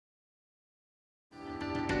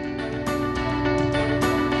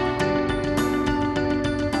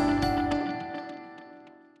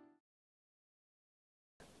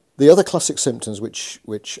The other classic symptoms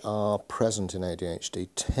which are present in ADHD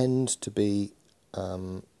tend to be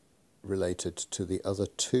related to the other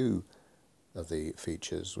two of the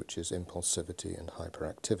features, which is impulsivity and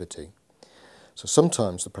hyperactivity. So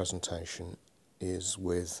sometimes the presentation is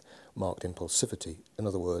with marked impulsivity, in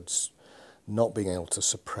other words, not being able to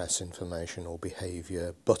suppress information or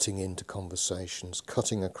behaviour, butting into conversations,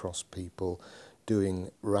 cutting across people,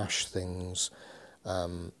 doing rash things,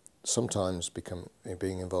 sometimes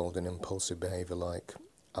being involved in impulsive behaviour like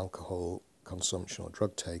alcohol consumption or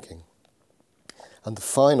drug taking. And the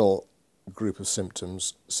final group of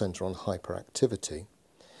symptoms centre on hyperactivity,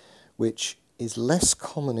 which is less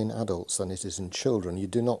common in adults than it is in children. You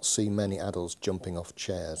do not see many adults jumping off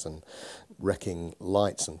chairs and wrecking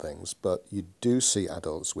lights and things, but you do see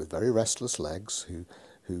adults with very restless legs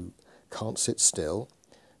who can't sit still,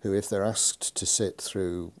 who if they're asked to sit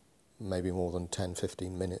through maybe more than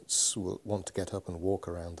 10-15 minutes will want to get up and walk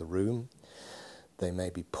around the room. They may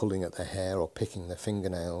be pulling at their hair or picking their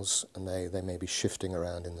fingernails, and they may be shifting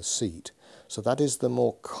around in the seat. So that is the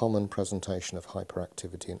more common presentation of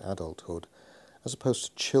hyperactivity in adulthood, as opposed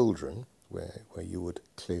to children, where you would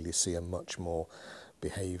clearly see a much more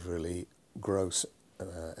behaviourally gross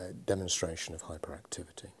demonstration of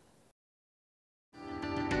hyperactivity.